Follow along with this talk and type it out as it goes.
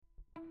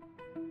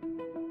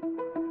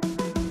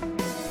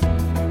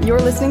You're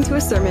listening to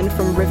a sermon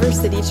from River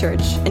City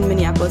Church in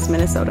Minneapolis,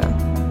 Minnesota.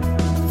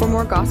 For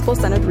more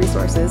gospel-centered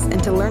resources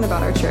and to learn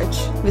about our church,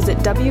 visit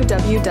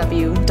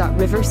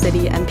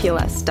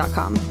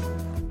www.rivercitynpls.com.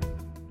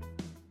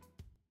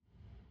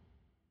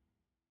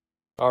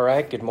 All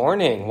right, good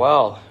morning.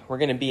 Well, we're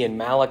going to be in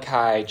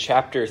Malachi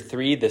chapter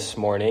 3 this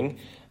morning.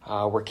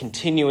 We're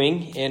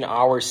continuing in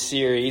our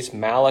series,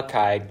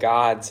 Malachi,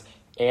 God's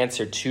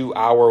answer to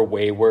our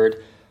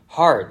wayward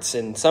hearts.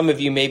 And some of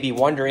you may be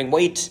wondering,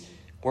 wait,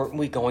 weren't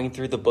we going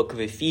through the book of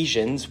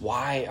Ephesians?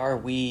 Why are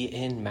we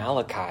in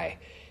Malachi?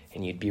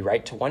 And you'd be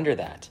right to wonder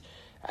that.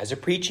 As a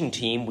preaching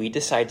team, we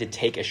decided to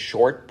take a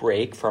short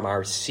break from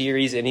our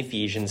series in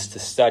Ephesians to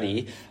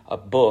study a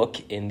book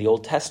in the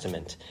Old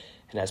Testament.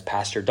 And as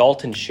Pastor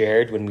Dalton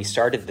shared when we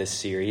started this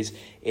series,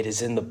 it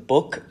is in the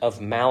book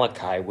of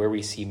Malachi where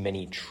we see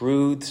many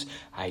truths,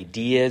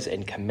 ideas,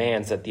 and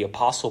commands that the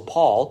Apostle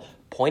Paul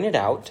pointed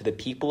out to the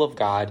people of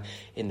God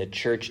in the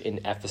church in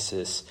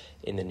Ephesus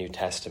in the New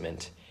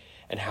Testament,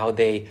 and how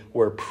they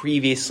were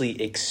previously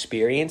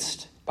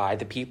experienced by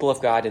the people of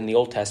God in the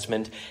Old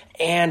Testament,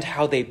 and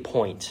how they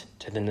point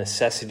to the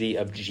necessity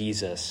of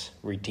Jesus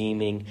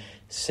redeeming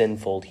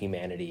sinful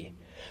humanity.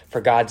 For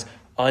God's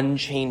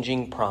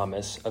unchanging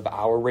promise of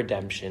our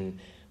redemption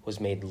was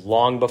made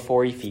long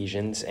before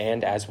Ephesians,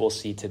 and as we'll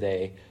see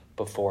today,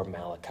 before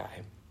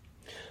Malachi.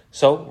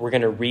 So we're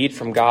going to read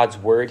from God's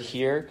word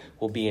here.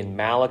 We'll be in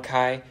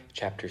Malachi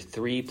chapter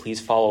 3.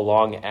 Please follow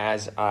along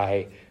as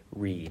I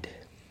read.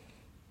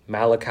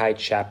 Malachi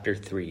chapter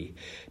 3.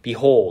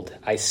 Behold,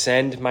 I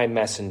send my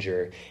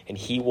messenger, and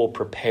he will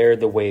prepare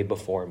the way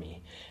before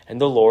me.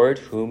 And the Lord,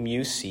 whom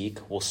you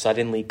seek, will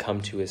suddenly come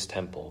to his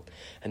temple.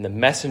 And the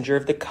messenger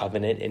of the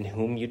covenant in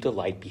whom you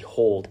delight,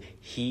 behold,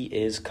 he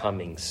is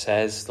coming,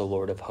 says the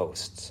Lord of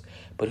hosts.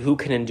 But who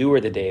can endure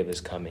the day of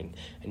his coming,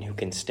 and who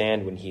can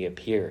stand when he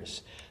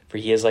appears? For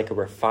he is like a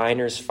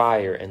refiner's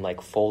fire and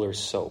like fuller's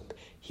soap.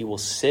 He will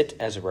sit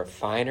as a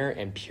refiner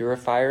and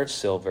purifier of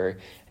silver,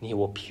 and he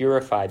will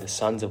purify the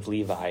sons of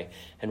Levi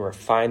and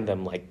refine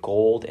them like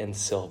gold and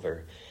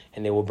silver.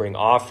 And they will bring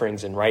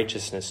offerings in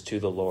righteousness to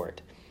the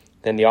Lord.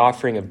 Then the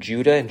offering of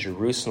Judah and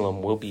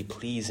Jerusalem will be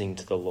pleasing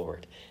to the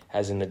Lord,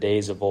 as in the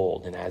days of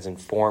old and as in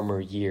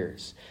former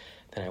years.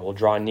 Then I will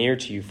draw near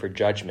to you for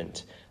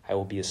judgment. I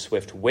will be a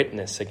swift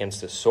witness against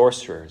the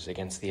sorcerers,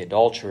 against the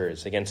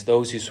adulterers, against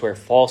those who swear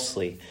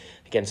falsely,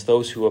 against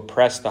those who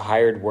oppress the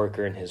hired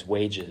worker in his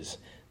wages,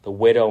 the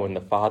widow and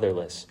the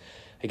fatherless,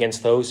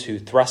 against those who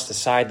thrust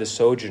aside the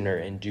sojourner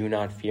and do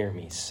not fear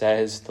me,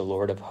 says the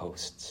Lord of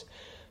hosts.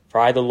 For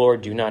I, the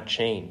Lord, do not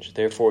change.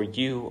 Therefore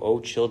you, O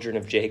children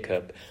of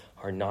Jacob,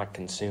 are not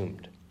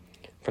consumed.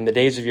 From the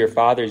days of your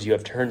fathers you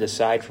have turned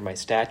aside from my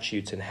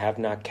statutes and have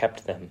not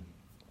kept them.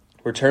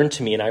 Return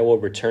to me, and I will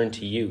return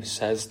to you,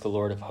 says the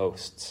Lord of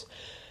hosts.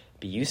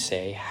 But you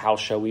say, how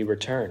shall we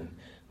return?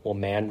 Will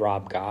man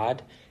rob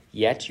God?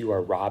 Yet you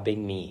are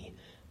robbing me.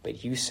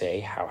 But you say,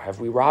 how have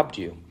we robbed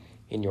you?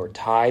 In your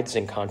tithes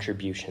and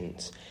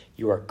contributions.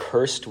 You are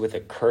cursed with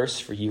a curse,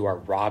 for you are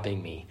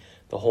robbing me,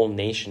 the whole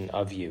nation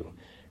of you.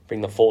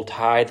 Bring the full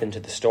tithe into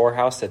the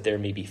storehouse, that there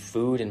may be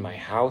food in my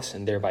house,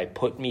 and thereby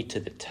put me to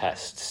the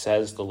test,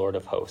 says the Lord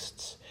of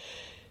hosts.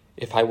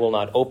 If I will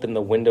not open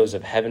the windows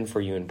of heaven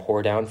for you and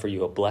pour down for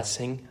you a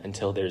blessing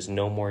until there's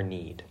no more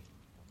need.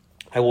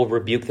 I will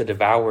rebuke the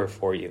devourer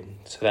for you,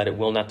 so that it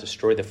will not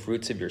destroy the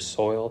fruits of your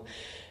soil,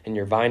 and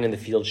your vine in the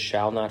field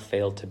shall not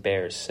fail to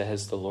bear,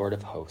 says the Lord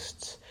of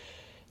hosts.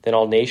 Then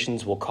all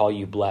nations will call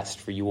you blessed,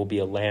 for you will be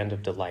a land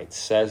of delight,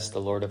 says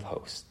the Lord of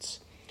hosts.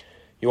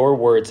 Your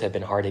words have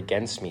been hard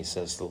against me,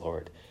 says the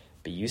Lord.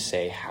 But you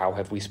say, how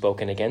have we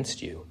spoken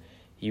against you?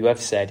 You have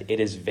said,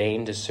 it is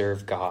vain to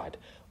serve God.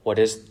 What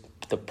is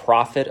the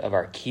profit of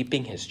our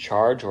keeping his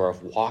charge, or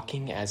of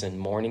walking as in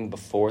mourning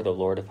before the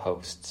Lord of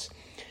hosts?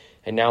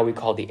 And now we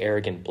call the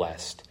arrogant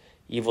blessed.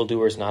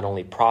 Evildoers not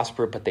only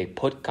prosper, but they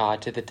put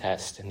God to the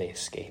test, and they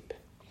escape.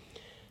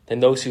 Then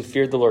those who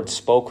feared the Lord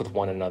spoke with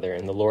one another,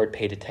 and the Lord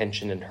paid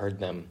attention and heard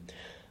them.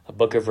 A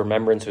book of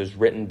remembrance was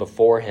written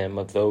before him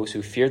of those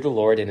who feared the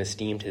Lord and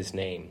esteemed his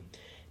name.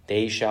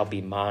 They shall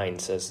be mine,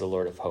 says the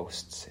Lord of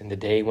hosts, in the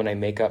day when I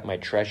make up my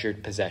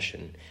treasured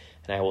possession,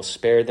 and I will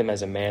spare them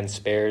as a man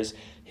spares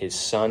his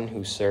son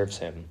who serves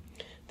him.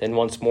 Then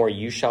once more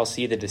you shall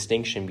see the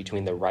distinction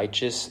between the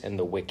righteous and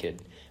the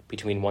wicked,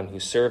 between one who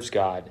serves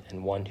God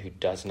and one who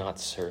does not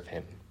serve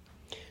him.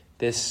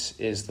 This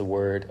is the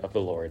word of the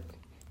Lord.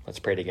 Let's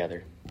pray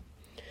together.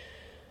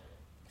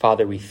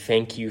 Father, we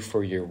thank you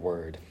for your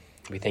word.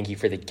 We thank you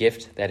for the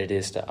gift that it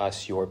is to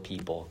us, your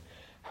people,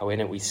 how in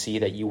it we see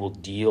that you will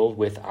deal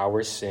with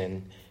our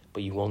sin,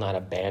 but you will not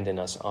abandon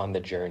us on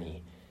the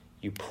journey.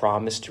 You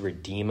promise to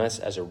redeem us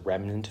as a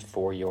remnant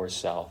for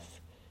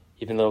yourself.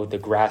 Even though the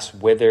grass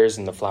withers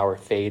and the flower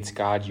fades,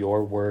 God,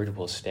 your word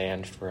will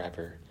stand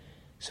forever.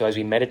 So as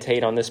we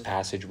meditate on this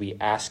passage, we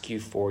ask you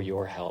for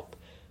your help.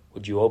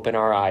 Would you open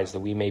our eyes that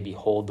we may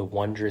behold the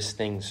wondrous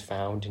things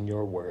found in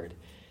your word?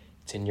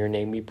 It's in your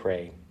name we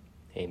pray.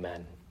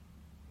 Amen.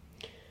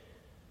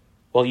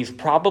 Well, you've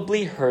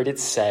probably heard it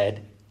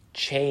said,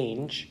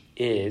 change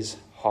is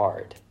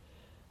hard.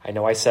 I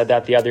know I said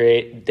that the other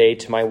day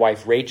to my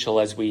wife Rachel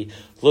as we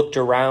looked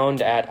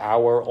around at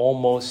our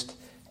almost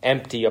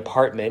empty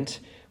apartment.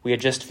 We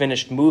had just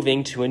finished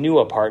moving to a new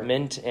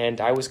apartment,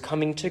 and I was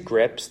coming to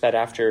grips that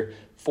after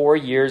 4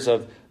 years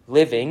of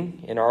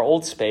living in our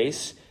old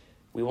space,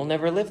 we will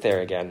never live there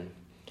again.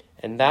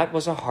 And that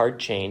was a hard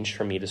change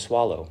for me to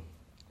swallow.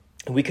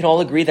 And we can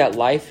all agree that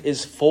life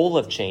is full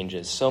of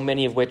changes, so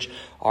many of which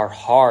are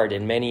hard,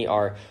 and many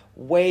are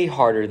way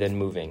harder than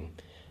moving.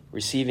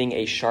 Receiving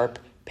a sharp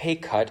pay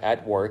cut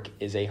at work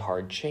is a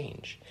hard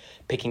change.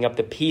 Picking up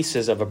the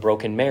pieces of a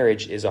broken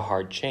marriage is a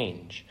hard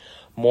change.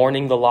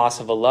 Mourning the loss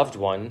of a loved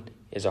one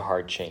is a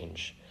hard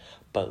change.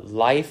 But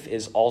life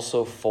is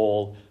also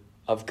full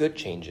of good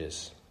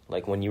changes,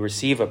 like when you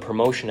receive a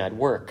promotion at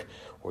work,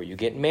 or you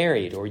get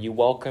married, or you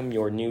welcome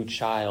your new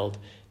child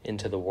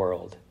into the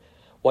world.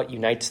 What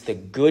unites the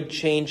good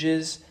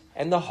changes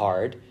and the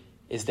hard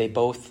is they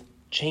both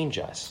change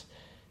us.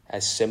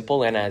 As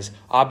simple and as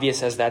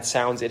obvious as that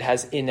sounds, it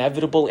has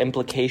inevitable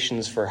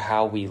implications for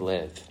how we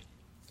live.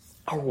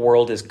 Our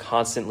world is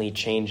constantly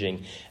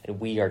changing, and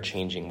we are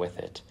changing with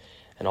it.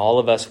 And all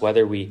of us,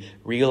 whether we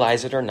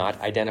realize it or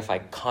not, identify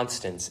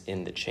constants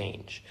in the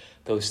change.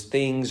 Those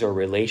things or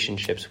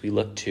relationships we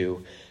look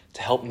to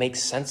help make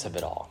sense of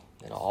it all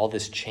and all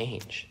this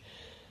change.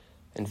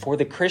 And for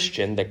the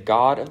Christian, the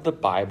God of the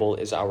Bible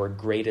is our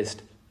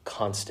greatest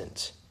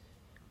constant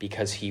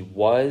because he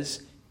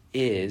was,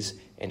 is,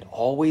 and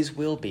always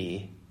will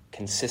be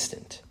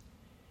consistent.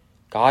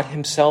 God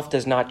himself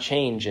does not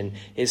change and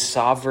is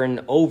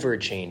sovereign over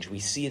change. We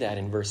see that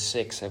in verse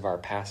 6 of our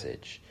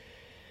passage.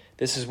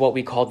 This is what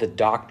we call the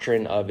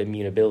doctrine of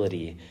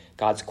immutability,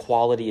 God's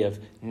quality of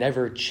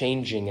never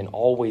changing and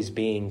always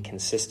being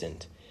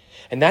consistent.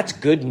 And that's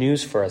good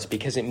news for us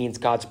because it means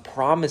God's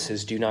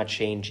promises do not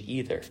change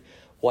either.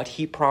 What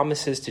he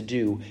promises to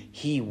do,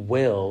 he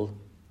will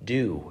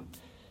do.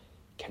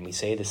 Can we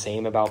say the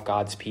same about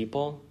God's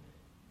people?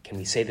 Can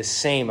we say the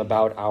same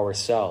about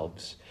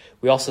ourselves?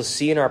 We also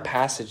see in our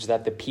passage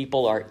that the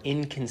people are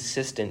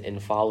inconsistent in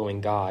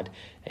following God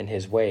and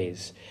his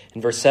ways.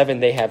 In verse 7,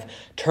 they have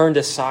turned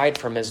aside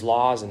from his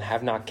laws and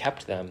have not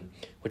kept them,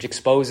 which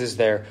exposes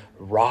their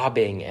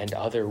robbing and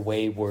other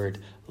wayward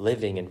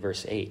living in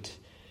verse 8.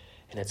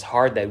 And it's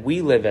hard that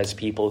we live as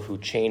people who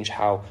change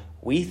how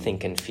we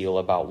think and feel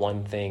about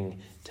one thing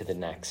to the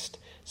next.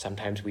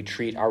 Sometimes we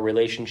treat our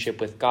relationship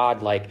with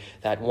God like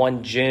that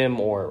one gym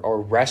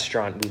or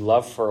restaurant we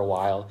love for a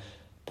while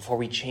before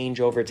we change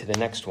over to the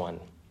next one.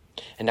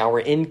 And our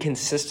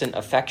inconsistent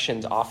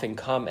affections often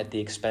come at the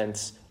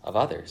expense of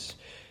others.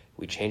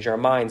 We change our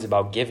minds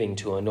about giving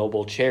to a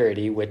noble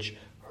charity, which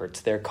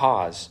hurts their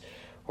cause.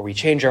 Or we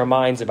change our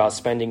minds about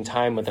spending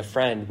time with a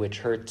friend, which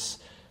hurts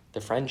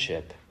the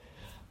friendship.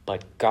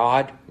 But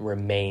God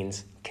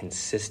remains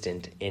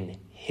consistent in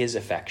his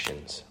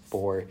affections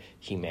for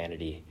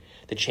humanity.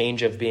 The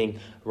change of being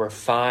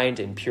refined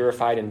and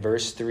purified in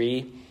verse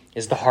 3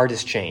 is the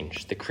hardest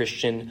change the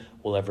Christian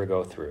will ever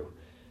go through.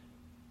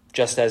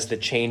 Just as the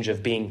change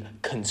of being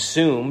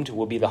consumed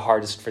will be the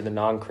hardest for the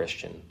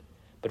non-Christian.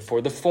 But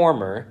for the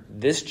former,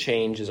 this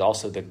change is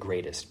also the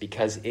greatest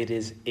because it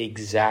is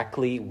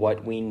exactly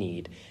what we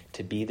need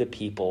to be the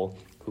people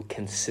who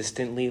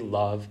consistently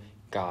love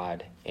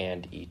God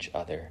and each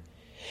other.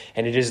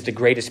 And it is the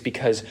greatest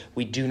because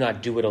we do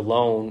not do it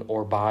alone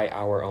or by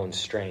our own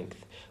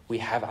strength. We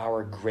have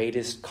our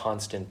greatest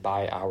constant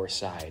by our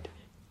side,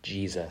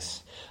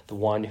 Jesus, the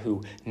one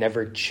who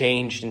never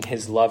changed in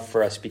his love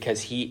for us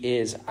because he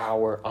is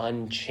our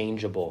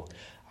unchangeable,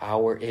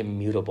 our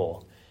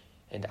immutable,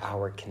 and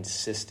our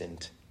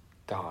consistent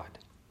God.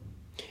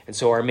 And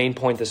so our main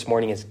point this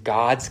morning is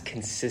God's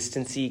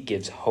consistency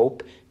gives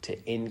hope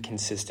to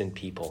inconsistent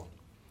people.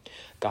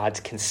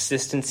 God's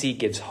consistency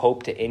gives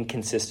hope to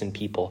inconsistent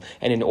people.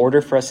 And in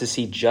order for us to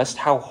see just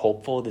how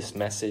hopeful this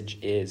message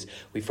is,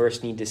 we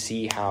first need to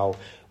see how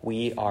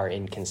we are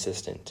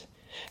inconsistent.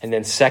 And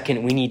then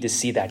second, we need to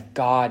see that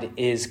God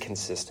is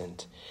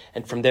consistent.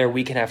 And from there,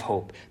 we can have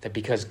hope that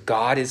because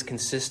God is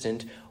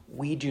consistent,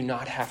 we do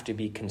not have to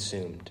be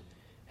consumed.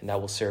 And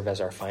that will serve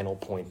as our final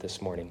point this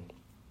morning.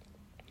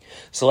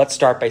 So let's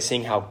start by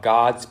seeing how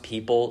God's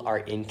people are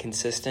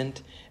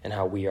inconsistent and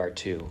how we are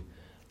too.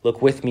 Look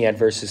with me at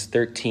verses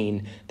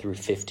 13 through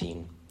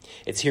 15.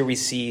 It's here we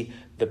see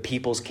the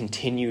people's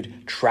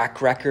continued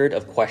track record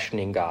of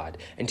questioning God.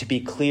 And to be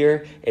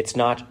clear, it's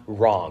not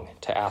wrong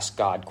to ask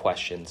God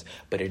questions,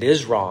 but it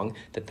is wrong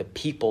that the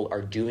people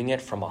are doing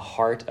it from a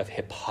heart of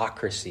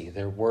hypocrisy.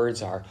 Their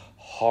words are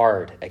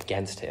hard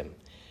against him.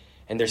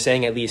 And they're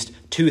saying at least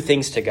two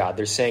things to God.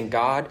 They're saying,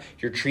 God,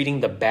 you're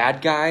treating the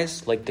bad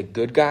guys like the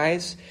good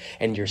guys,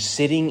 and you're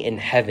sitting in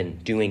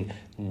heaven doing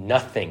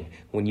nothing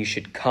when you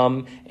should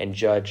come and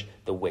judge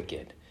the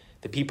wicked.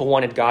 The people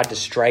wanted God to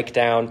strike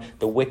down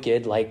the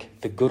wicked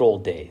like the good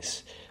old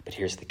days. But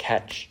here's the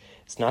catch.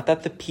 It's not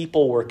that the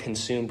people were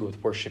consumed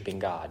with worshiping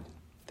God.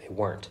 They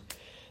weren't.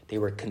 They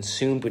were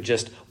consumed with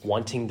just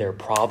wanting their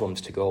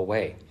problems to go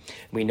away.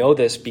 We know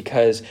this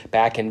because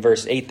back in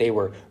verse 8, they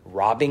were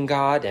robbing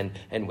God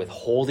and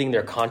withholding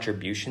their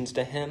contributions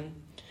to him.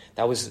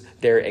 That was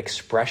their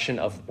expression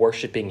of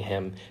worshiping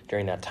him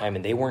during that time,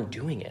 and they weren't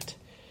doing it.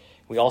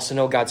 We also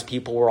know God's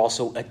people were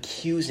also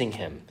accusing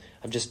him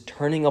of just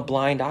turning a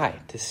blind eye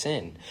to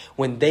sin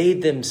when they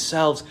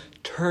themselves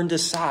turned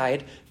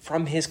aside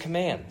from his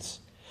commands.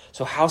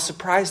 So how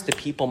surprised the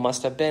people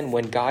must have been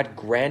when God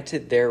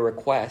granted their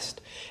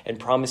request and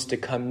promised to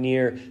come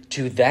near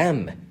to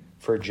them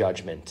for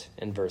judgment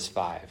in verse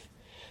 5.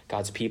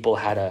 God's people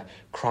had a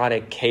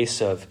chronic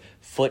case of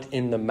foot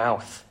in the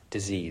mouth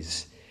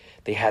disease.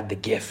 They had the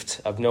gift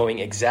of knowing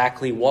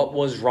exactly what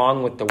was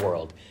wrong with the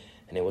world,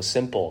 and it was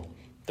simple.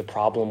 The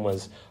problem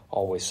was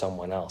always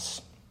someone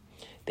else.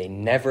 They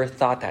never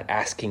thought that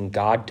asking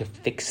God to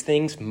fix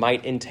things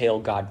might entail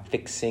God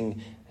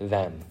fixing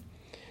them.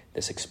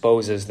 This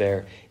exposes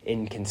their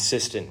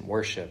inconsistent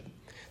worship.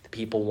 The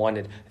people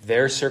wanted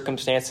their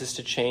circumstances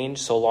to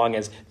change so long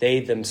as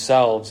they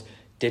themselves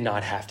did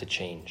not have to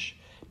change,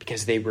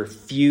 because they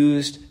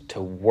refused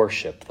to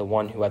worship the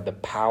one who had the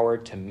power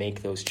to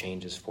make those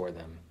changes for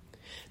them.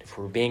 If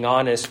we're being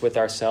honest with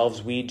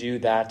ourselves, we do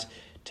that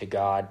to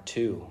God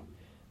too.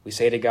 We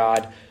say to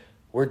God,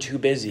 we're too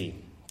busy,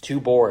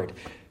 too bored.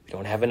 We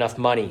don't have enough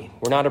money.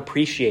 We're not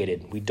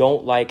appreciated. We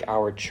don't like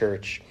our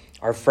church.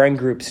 Our friend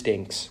group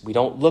stinks. We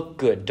don't look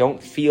good,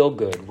 don't feel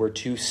good. We're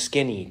too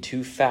skinny,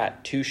 too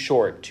fat, too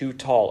short, too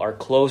tall. Our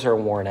clothes are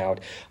worn out.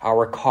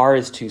 Our car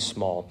is too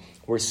small.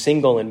 We're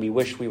single and we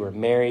wish we were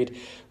married.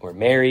 We're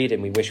married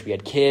and we wish we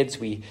had kids.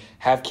 We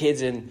have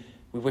kids and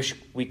we wish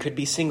we could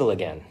be single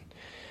again.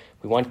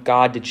 We want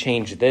God to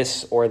change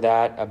this or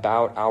that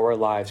about our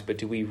lives, but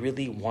do we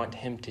really want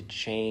him to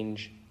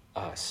change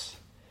us?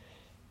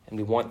 And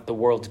we want the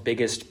world's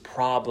biggest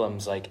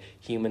problems like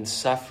human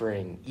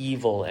suffering,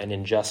 evil, and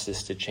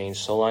injustice to change,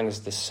 so long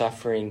as the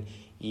suffering,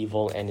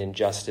 evil, and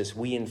injustice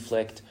we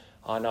inflict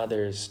on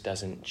others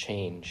doesn't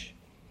change.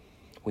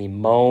 We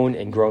moan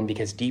and groan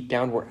because deep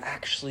down we're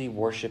actually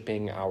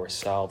worshiping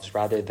ourselves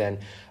rather than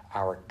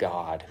our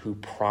God, who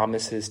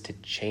promises to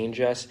change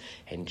us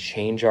and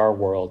change our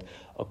world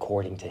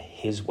according to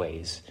his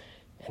ways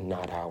and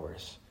not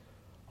ours.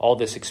 All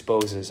this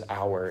exposes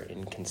our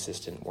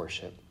inconsistent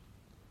worship.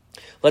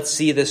 Let's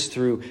see this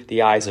through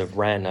the eyes of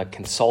Ren, a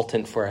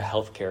consultant for a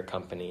healthcare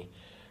company.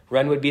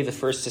 Ren would be the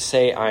first to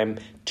say, I'm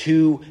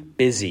too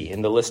busy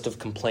in the list of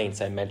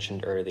complaints I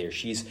mentioned earlier.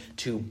 She's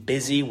too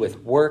busy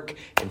with work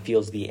and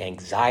feels the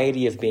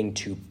anxiety of being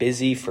too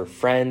busy for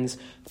friends,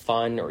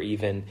 fun, or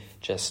even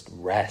just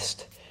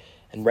rest.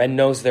 And Ren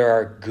knows there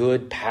are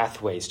good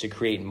pathways to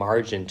create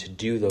margin to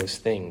do those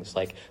things,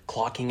 like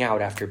clocking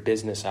out after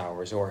business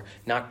hours or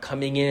not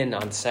coming in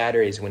on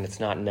Saturdays when it's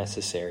not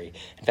necessary.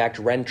 In fact,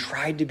 Ren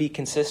tried to be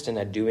consistent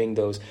at doing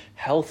those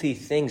healthy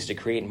things to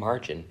create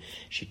margin.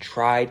 She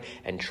tried,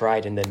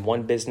 and then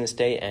one business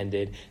day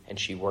ended and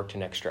she worked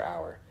an extra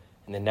hour.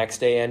 And the next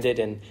day ended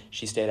and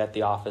she stayed at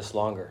the office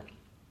longer.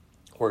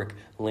 Work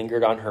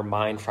lingered on her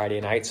mind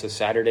Friday night, so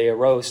Saturday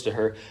arose to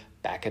her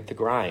back at the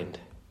grind.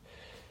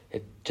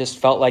 It just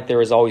felt like there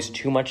was always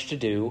too much to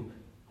do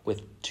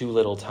with too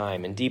little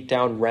time. And deep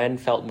down, Ren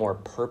felt more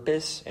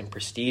purpose and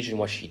prestige in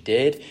what she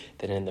did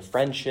than in the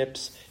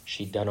friendships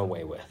she'd done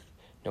away with.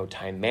 No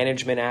time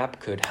management app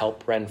could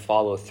help Ren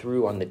follow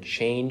through on the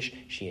change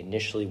she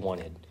initially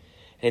wanted.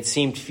 And it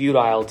seemed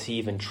futile to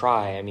even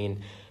try. I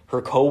mean,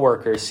 her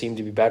coworkers seemed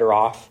to be better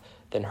off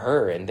than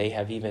her, and they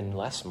have even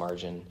less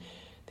margin.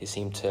 They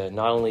seem to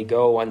not only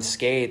go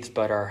unscathed,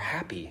 but are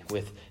happy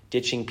with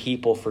ditching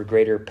people for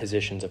greater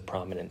positions of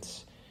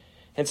prominence.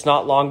 It's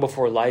not long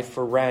before life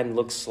for Ren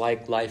looks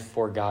like life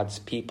for God's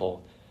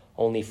people.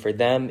 Only for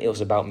them, it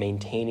was about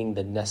maintaining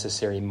the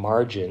necessary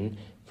margin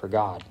for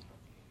God.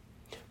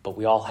 But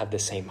we all have the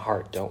same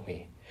heart, don't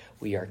we?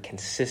 We are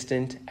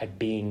consistent at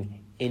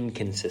being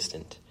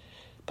inconsistent.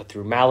 But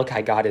through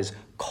Malachi, God is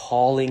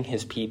calling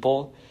his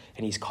people,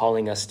 and he's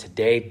calling us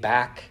today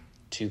back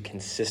to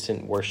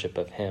consistent worship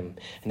of him.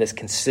 And this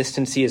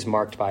consistency is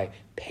marked by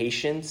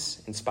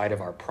patience in spite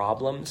of our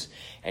problems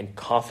and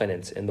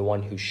confidence in the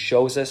one who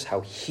shows us how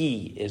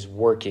he is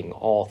working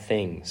all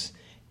things,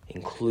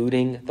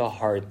 including the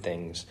hard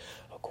things,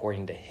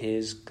 according to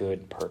his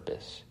good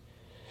purpose.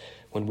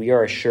 When we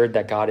are assured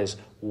that God is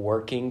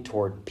working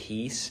toward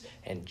peace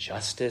and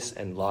justice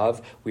and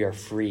love, we are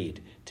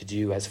freed to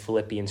do, as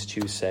Philippians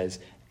 2 says,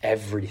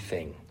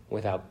 everything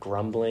without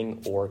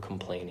grumbling or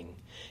complaining.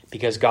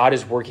 Because God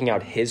is working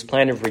out his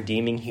plan of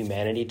redeeming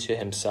humanity to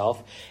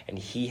himself, and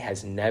he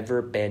has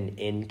never been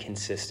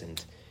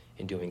inconsistent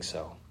in doing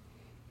so.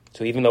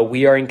 So even though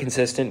we are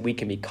inconsistent, we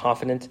can be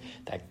confident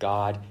that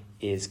God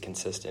is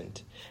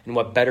consistent. And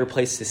what better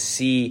place to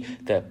see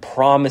the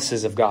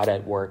promises of God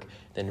at work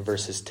than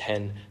verses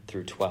 10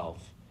 through 12.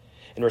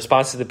 In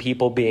response to the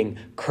people being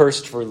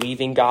cursed for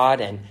leaving God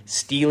and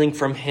stealing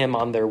from him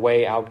on their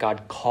way out,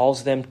 God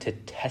calls them to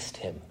test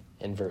him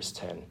in verse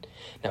 10.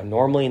 Now,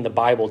 normally in the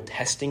Bible,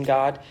 testing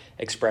God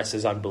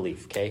expresses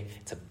unbelief, okay?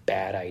 It's a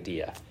bad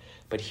idea.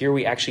 But here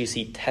we actually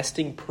see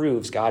testing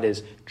proves God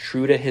is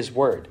true to his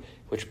word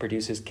which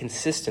produces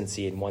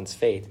consistency in one's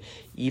faith,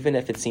 even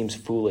if it seems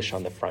foolish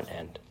on the front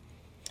end.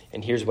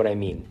 And here's what I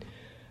mean.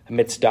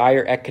 Amidst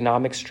dire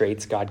economic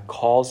straits, God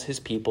calls his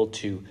people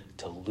to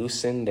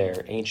loosen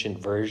their ancient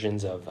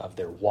versions of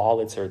their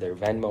wallets or their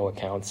Venmo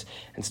accounts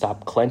and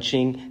stop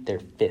clenching their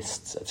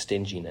fists of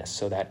stinginess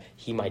so that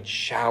he might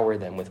shower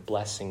them with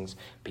blessings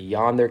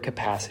beyond their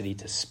capacity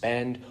to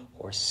spend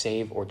or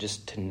save or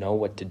just to know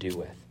what to do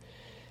with.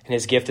 And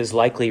his gift is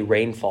likely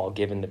rainfall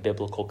given the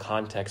biblical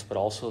context, but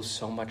also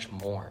so much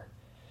more.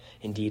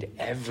 Indeed,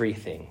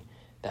 everything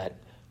that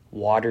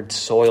watered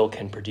soil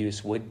can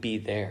produce would be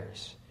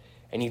theirs.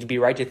 And you'd be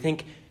right to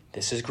think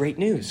this is great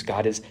news.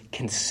 God is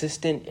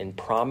consistent in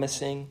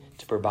promising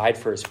to provide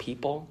for his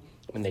people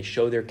when they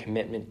show their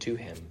commitment to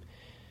him.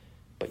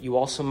 But you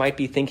also might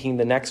be thinking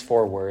the next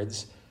four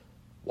words,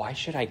 why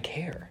should I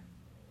care?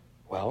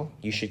 Well,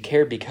 you should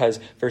care because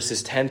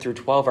verses 10 through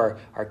 12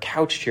 are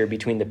couched here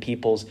between the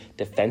people's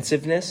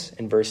defensiveness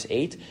in verse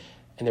 8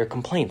 and their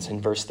complaints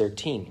in verse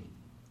 13.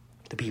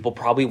 The people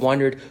probably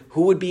wondered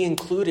who would be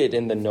included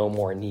in the no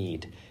more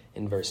need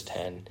in verse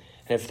 10.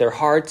 And if their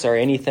hearts are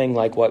anything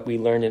like what we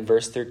learned in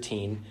verse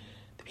 13,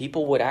 the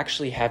people would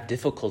actually have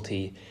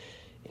difficulty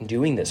in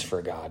doing this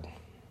for God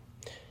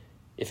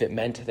if it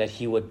meant that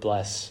he would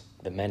bless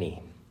the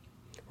many.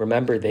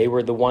 Remember, they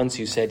were the ones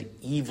who said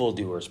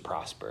evildoers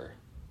prosper,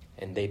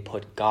 and they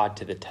put God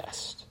to the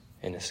test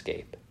and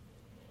escape.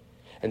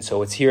 And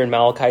so it's here in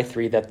Malachi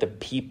 3 that the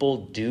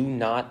people do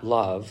not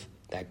love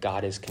that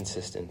God is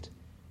consistent.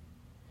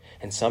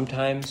 And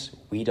sometimes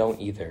we don't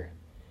either.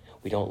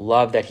 We don't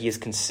love that he is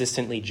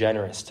consistently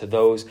generous to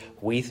those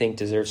we think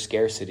deserve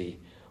scarcity,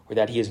 or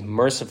that he is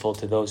merciful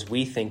to those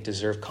we think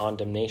deserve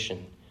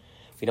condemnation.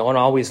 We don't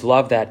always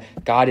love that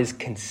God is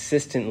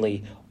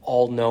consistently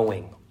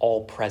all-knowing,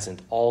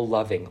 all-present,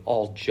 all-loving,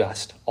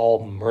 all-just,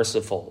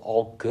 all-merciful,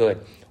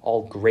 all-good,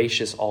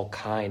 all-gracious,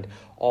 all-kind,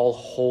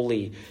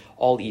 all-holy,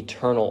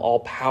 all-eternal,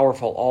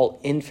 all-powerful,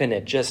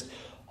 all-infinite, just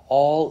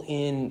all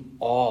in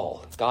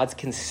all. God's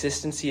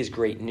consistency is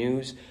great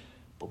news,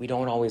 but we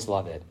don't always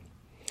love it.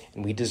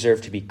 And we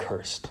deserve to be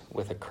cursed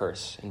with a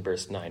curse in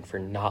verse 9 for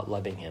not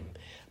loving him.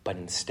 But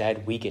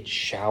instead, we get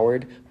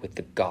showered with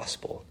the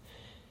gospel.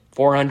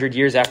 400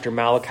 years after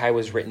Malachi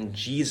was written,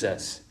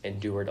 Jesus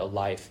endured a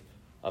life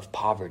of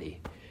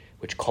poverty,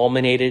 which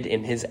culminated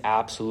in his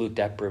absolute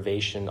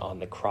deprivation on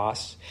the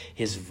cross,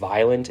 his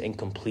violent and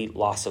complete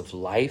loss of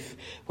life,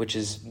 which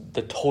is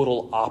the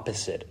total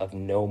opposite of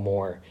no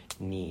more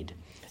need.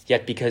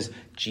 Yet because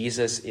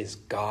Jesus is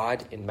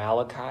God in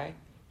Malachi,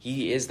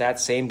 he is that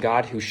same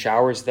God who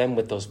showers them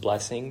with those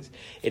blessings.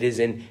 It is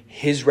in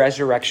his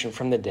resurrection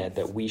from the dead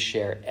that we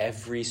share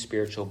every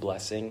spiritual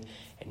blessing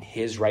and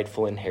his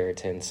rightful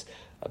inheritance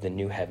of the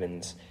new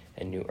heavens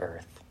and new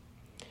earth.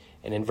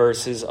 And in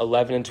verses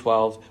 11 and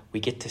 12, we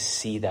get to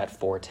see that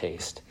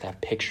foretaste,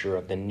 that picture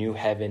of the new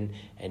heaven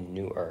and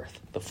new earth,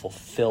 the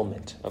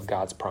fulfillment of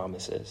God's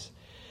promises.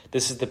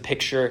 This is the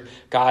picture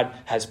God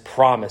has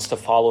promised to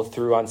follow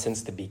through on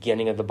since the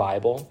beginning of the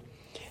Bible.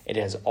 It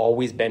has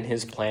always been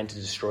his plan to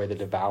destroy the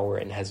devourer,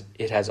 and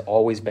it has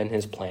always been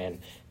his plan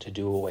to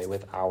do away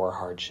with our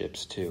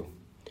hardships too.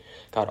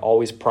 God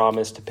always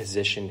promised to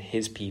position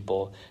his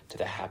people to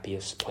the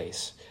happiest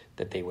place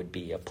that they would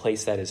be, a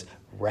place that is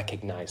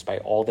recognized by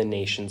all the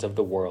nations of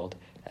the world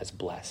as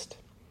blessed.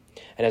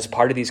 And as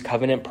part of these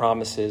covenant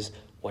promises,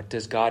 what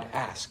does God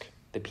ask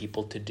the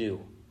people to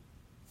do?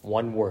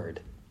 One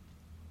word: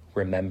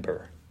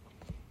 remember.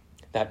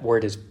 That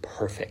word is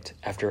perfect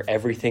after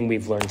everything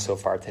we've learned so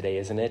far today,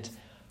 isn't it?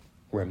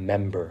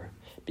 Remember.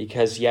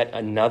 Because yet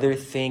another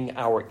thing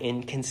our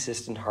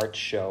inconsistent hearts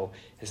show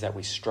is that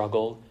we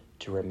struggle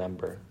to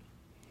remember.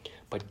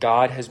 But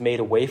God has made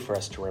a way for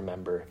us to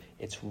remember.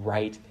 It's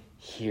right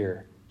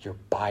here, your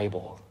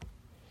Bible.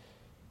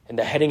 And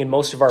the heading in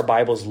most of our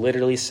Bibles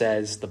literally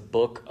says the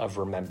book of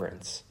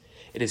remembrance.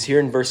 It is here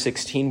in verse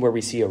 16 where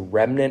we see a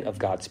remnant of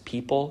God's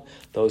people,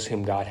 those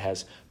whom God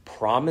has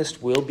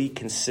promised will be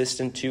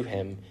consistent to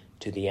him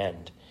to the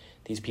end.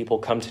 These people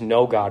come to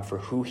know God for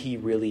who he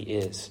really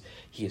is.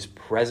 He is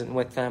present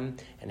with them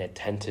and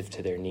attentive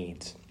to their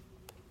needs.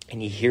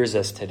 And he hears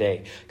us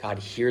today. God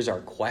hears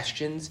our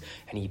questions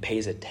and he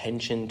pays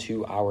attention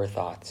to our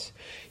thoughts.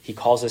 He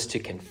calls us to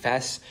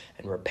confess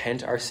and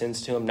repent our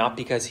sins to him, not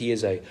because he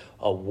is a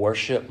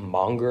worship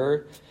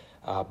monger,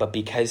 but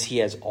because he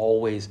has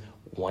always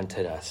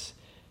wanted us.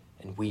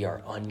 And we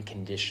are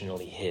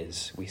unconditionally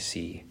his, we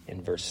see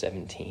in verse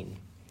 17.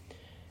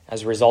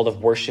 As a result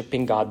of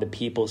worshiping God, the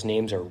people's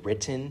names are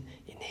written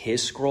in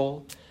his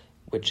scroll,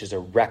 which is a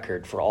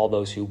record for all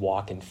those who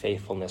walk in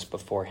faithfulness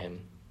before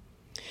him.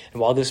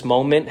 And while this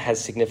moment has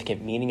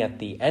significant meaning at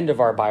the end of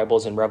our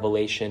Bibles in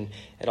Revelation,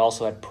 it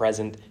also had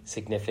present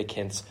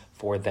significance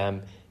for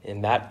them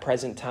in that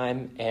present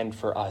time and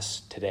for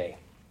us today.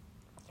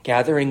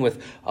 Gathering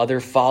with other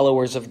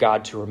followers of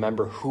God to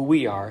remember who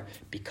we are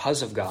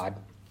because of God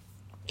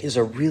is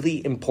a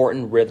really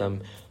important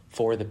rhythm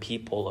for the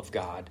people of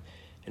God.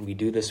 And we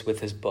do this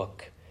with his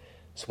book.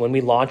 So when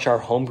we launch our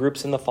home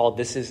groups in the fall,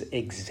 this is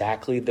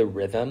exactly the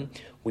rhythm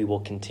we will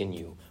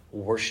continue,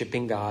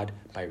 worshiping God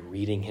by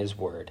reading his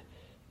word.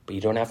 But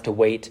you don't have to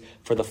wait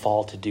for the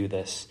fall to do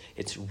this.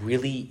 It's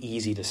really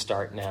easy to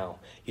start now.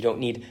 You don't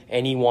need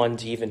anyone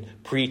to even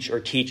preach or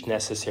teach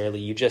necessarily.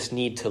 You just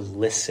need to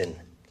listen.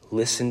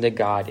 Listen to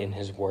God in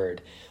his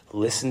word.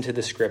 Listen to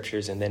the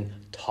scriptures and then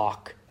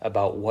talk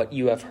about what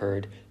you have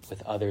heard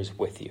with others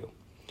with you.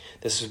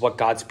 This is what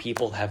God's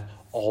people have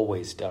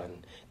always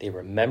done. They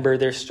remember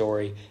their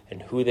story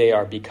and who they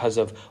are because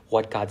of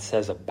what God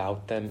says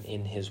about them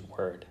in his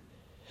word.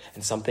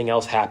 And something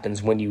else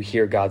happens when you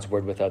hear God's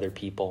word with other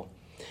people.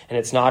 And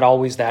it's not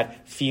always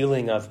that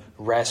feeling of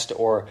rest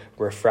or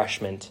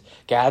refreshment.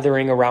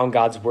 Gathering around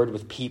God's word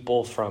with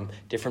people from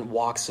different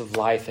walks of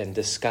life and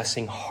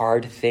discussing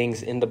hard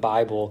things in the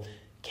Bible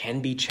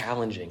can be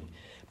challenging.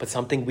 But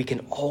something we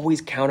can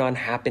always count on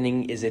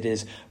happening is it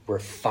is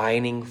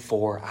refining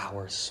for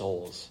our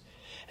souls.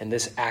 And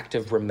this act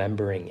of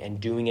remembering and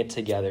doing it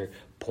together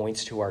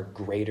points to our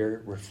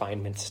greater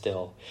refinement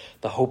still.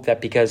 The hope that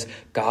because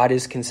God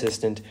is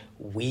consistent,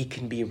 we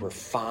can be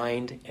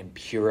refined and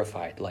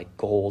purified like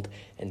gold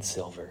and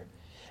silver.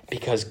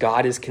 Because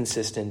God is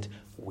consistent,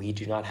 we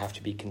do not have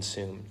to be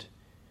consumed.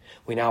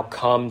 We now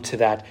come to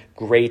that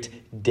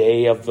great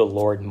day of the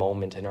Lord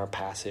moment in our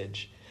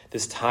passage.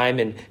 This time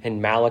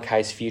in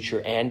Malachi's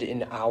future and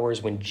in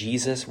ours when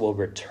Jesus will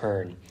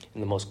return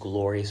in the most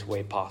glorious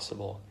way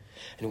possible.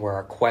 And where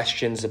our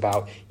questions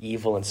about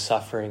evil and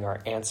suffering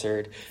are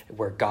answered,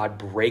 where God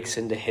breaks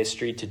into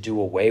history to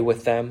do away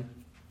with them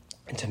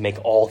and to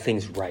make all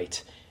things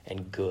right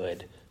and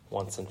good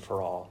once and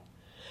for all.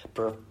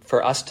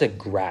 For us to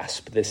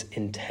grasp this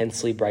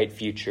intensely bright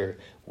future,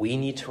 we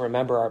need to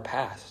remember our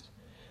past.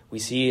 We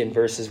see in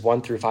verses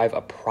 1 through 5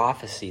 a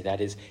prophecy that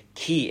is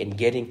key in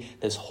getting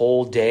this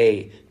whole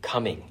day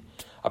coming.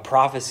 A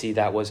prophecy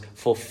that was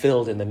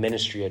fulfilled in the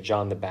ministry of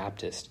John the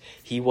Baptist.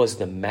 He was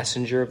the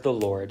messenger of the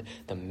Lord,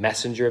 the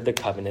messenger of the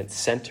covenant,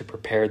 sent to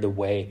prepare the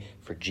way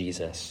for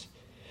Jesus.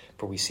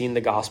 For we see in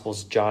the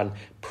Gospels, John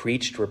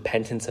preached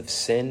repentance of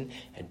sin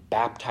and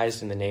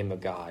baptized in the name of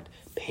God,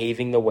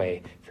 paving the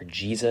way for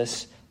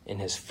Jesus in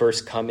his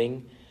first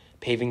coming,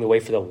 paving the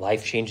way for the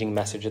life-changing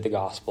message of the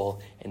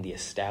gospel and the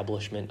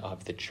establishment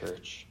of the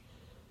church.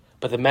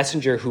 But the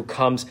messenger who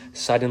comes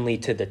suddenly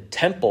to the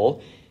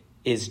temple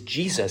is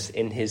Jesus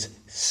in his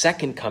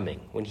second coming,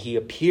 when he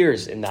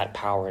appears in that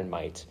power and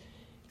might.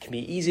 It can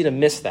be easy to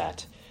miss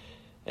that.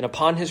 And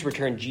upon his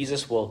return,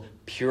 Jesus will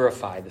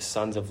purify the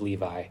sons of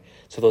Levi.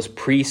 So those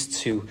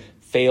priests who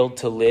failed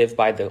to live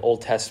by the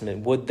Old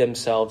Testament would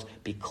themselves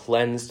be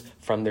cleansed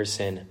from their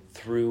sin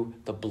through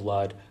the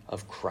blood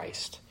of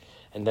Christ.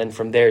 And then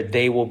from there,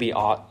 they will be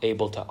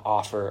able to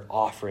offer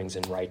offerings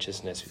in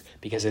righteousness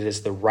because it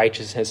is the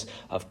righteousness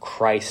of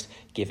Christ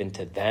given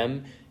to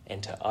them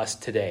and to us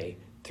today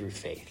through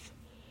faith.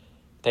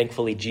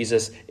 Thankfully,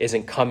 Jesus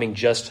isn't coming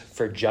just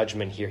for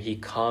judgment here. He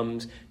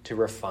comes to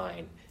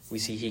refine. We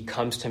see he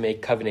comes to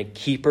make covenant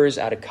keepers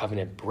out of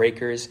covenant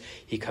breakers.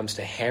 He comes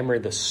to hammer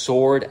the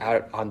sword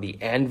out on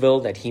the anvil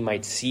that he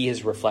might see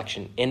his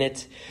reflection in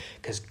it,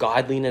 because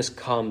godliness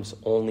comes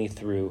only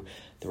through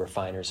the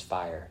refiner's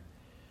fire.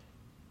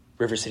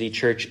 River City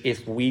Church,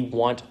 if we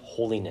want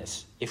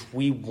holiness, if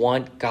we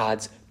want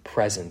God's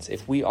presence,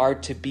 if we are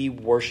to be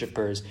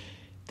worshipers,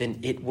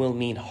 then it will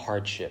mean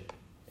hardship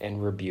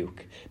and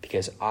rebuke,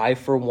 because I,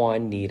 for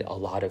one, need a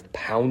lot of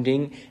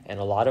pounding and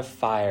a lot of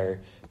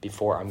fire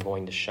before I'm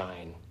going to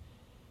shine.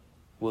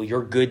 Will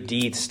your good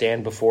deeds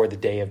stand before the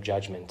day of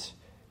judgment?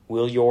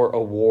 Will your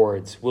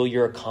awards, will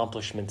your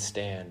accomplishments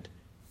stand?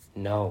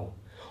 No.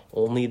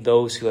 Only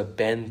those who have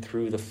been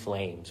through the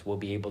flames will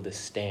be able to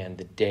stand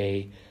the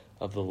day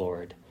of the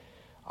Lord.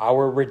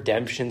 Our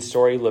redemption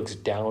story looks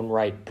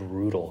downright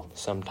brutal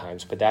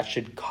sometimes, but that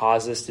should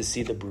cause us to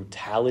see the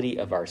brutality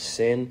of our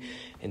sin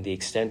and the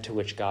extent to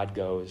which God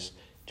goes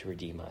to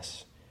redeem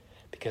us.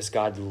 Because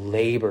God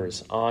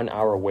labors on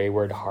our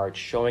wayward hearts,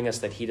 showing us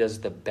that he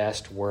does the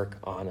best work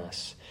on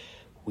us,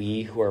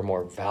 we who are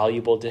more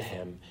valuable to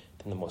him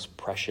than the most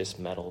precious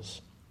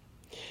metals.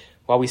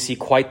 While we see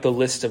quite the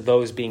list of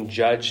those being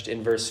judged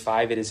in verse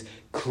 5, it is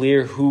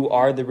clear who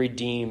are the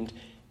redeemed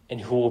and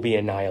who will be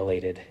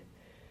annihilated.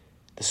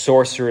 The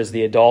sorcerers,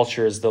 the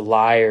adulterers, the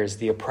liars,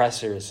 the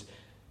oppressors.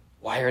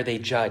 Why are they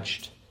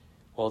judged?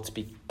 Well, it's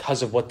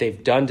because of what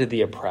they've done to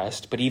the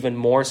oppressed, but even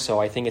more so,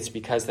 I think it's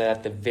because that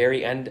at the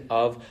very end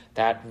of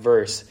that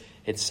verse,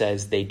 it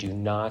says they do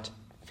not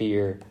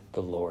fear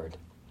the Lord.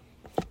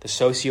 The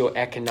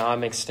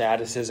socioeconomic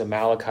statuses of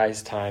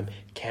Malachi's time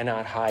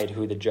cannot hide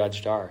who the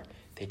judged are.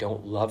 They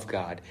don't love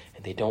God,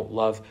 and they don't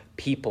love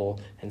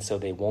people, and so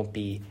they won't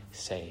be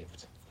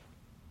saved.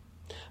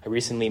 I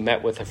recently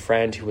met with a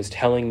friend who was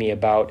telling me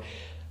about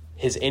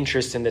his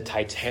interest in the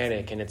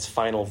Titanic and its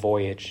final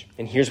voyage.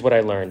 And here's what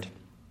I learned.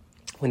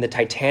 When the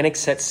Titanic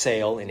set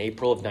sail in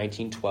April of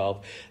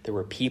 1912, there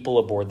were people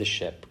aboard the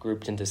ship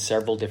grouped into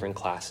several different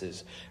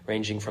classes,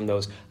 ranging from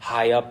those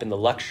high up in the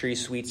luxury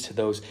suites to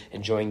those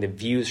enjoying the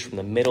views from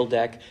the middle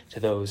deck to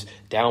those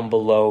down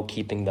below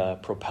keeping the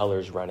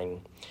propellers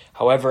running.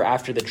 However,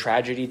 after the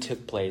tragedy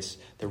took place,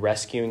 the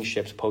rescuing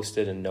ships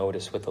posted a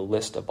notice with a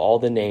list of all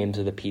the names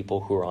of the people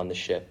who were on the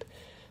ship.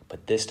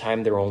 But this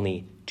time there were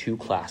only two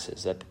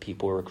classes that the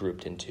people were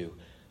grouped into,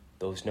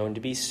 those known to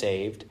be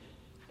saved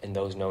and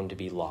those known to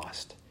be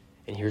lost.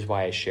 And here's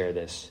why I share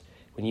this.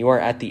 When you are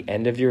at the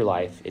end of your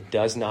life, it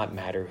does not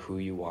matter who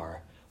you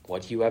are,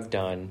 what you have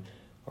done,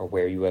 or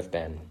where you have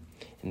been.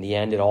 In the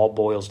end, it all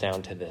boils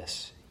down to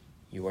this.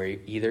 You are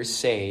either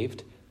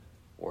saved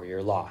or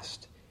you're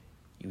lost.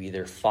 You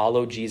either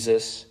follow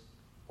Jesus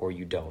or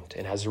you don't.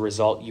 And as a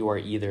result, you are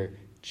either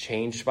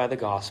changed by the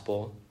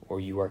gospel or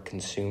you are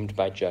consumed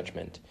by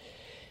judgment.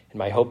 And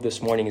my hope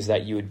this morning is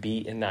that you would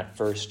be in that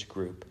first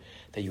group,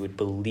 that you would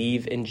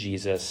believe in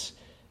Jesus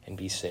and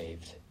be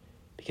saved.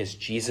 Because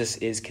Jesus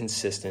is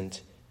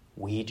consistent,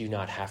 we do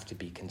not have to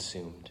be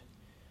consumed.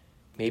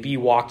 Maybe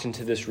you walked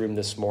into this room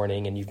this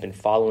morning and you've been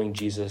following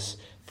Jesus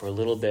for a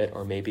little bit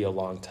or maybe a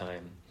long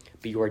time,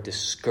 but you are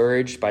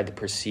discouraged by the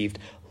perceived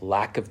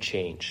lack of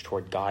change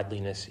toward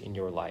godliness in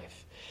your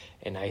life.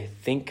 And I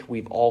think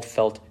we've all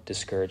felt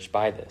discouraged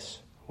by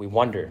this. We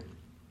wonder,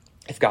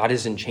 if God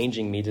isn't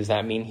changing me, does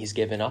that mean he's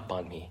given up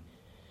on me?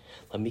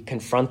 Let me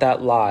confront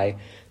that lie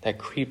that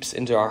creeps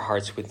into our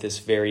hearts with this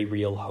very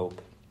real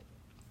hope.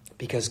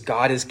 Because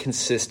God is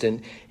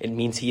consistent, it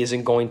means he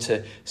isn't going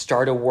to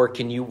start a work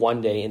in you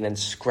one day and then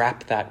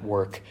scrap that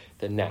work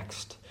the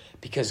next.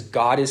 Because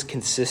God is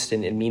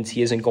consistent, it means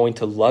he isn't going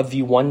to love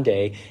you one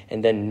day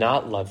and then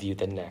not love you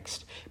the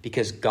next.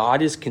 Because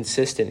God is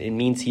consistent, it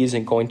means he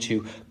isn't going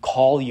to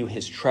call you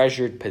his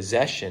treasured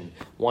possession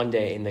one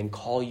day and then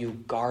call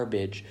you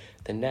garbage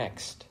the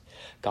next.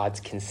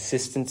 God's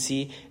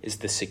consistency is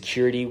the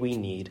security we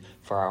need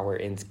for our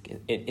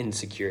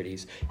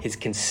insecurities. His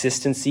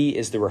consistency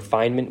is the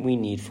refinement we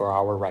need for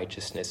our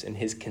righteousness. And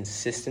his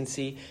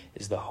consistency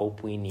is the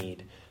hope we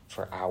need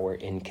for our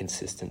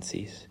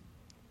inconsistencies.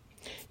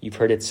 You've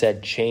heard it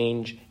said,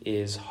 change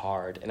is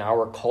hard. And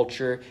our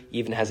culture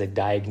even has a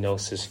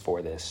diagnosis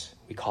for this.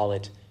 We call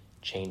it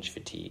change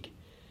fatigue.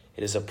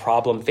 It is a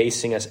problem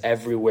facing us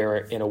everywhere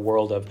in a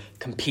world of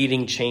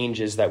competing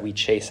changes that we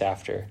chase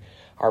after.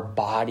 Our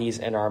bodies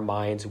and our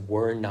minds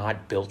were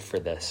not built for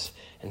this,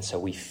 and so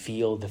we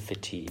feel the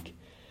fatigue.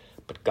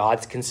 But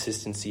God's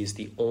consistency is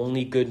the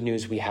only good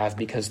news we have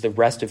because the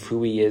rest of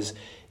who he is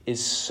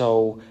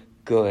so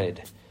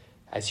good.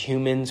 As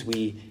humans,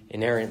 we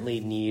inherently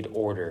need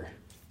order.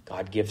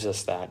 God gives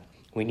us that.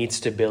 We need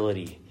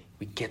stability.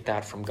 We get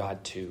that from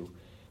God too.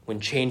 When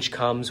change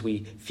comes,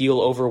 we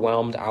feel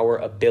overwhelmed. Our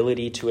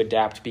ability to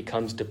adapt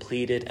becomes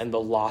depleted, and the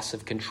loss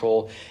of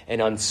control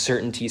and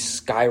uncertainty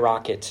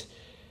skyrocket.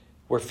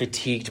 We're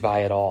fatigued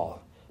by it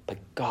all, but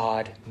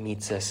God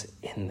meets us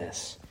in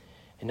this.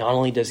 And not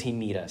only does he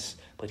meet us,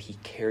 but he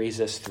carries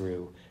us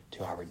through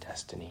to our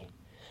destiny.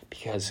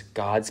 Because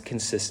God's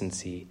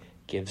consistency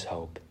gives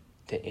hope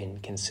to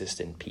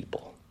inconsistent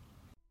people.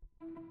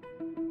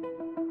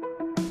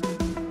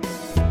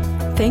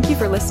 Thank you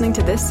for listening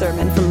to this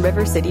sermon from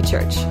River City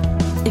Church.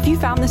 If you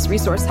found this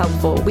resource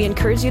helpful, we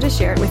encourage you to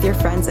share it with your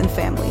friends and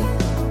family.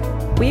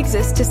 We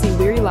exist to see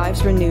weary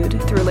lives renewed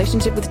through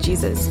relationship with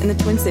Jesus in the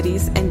Twin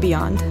Cities and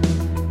beyond.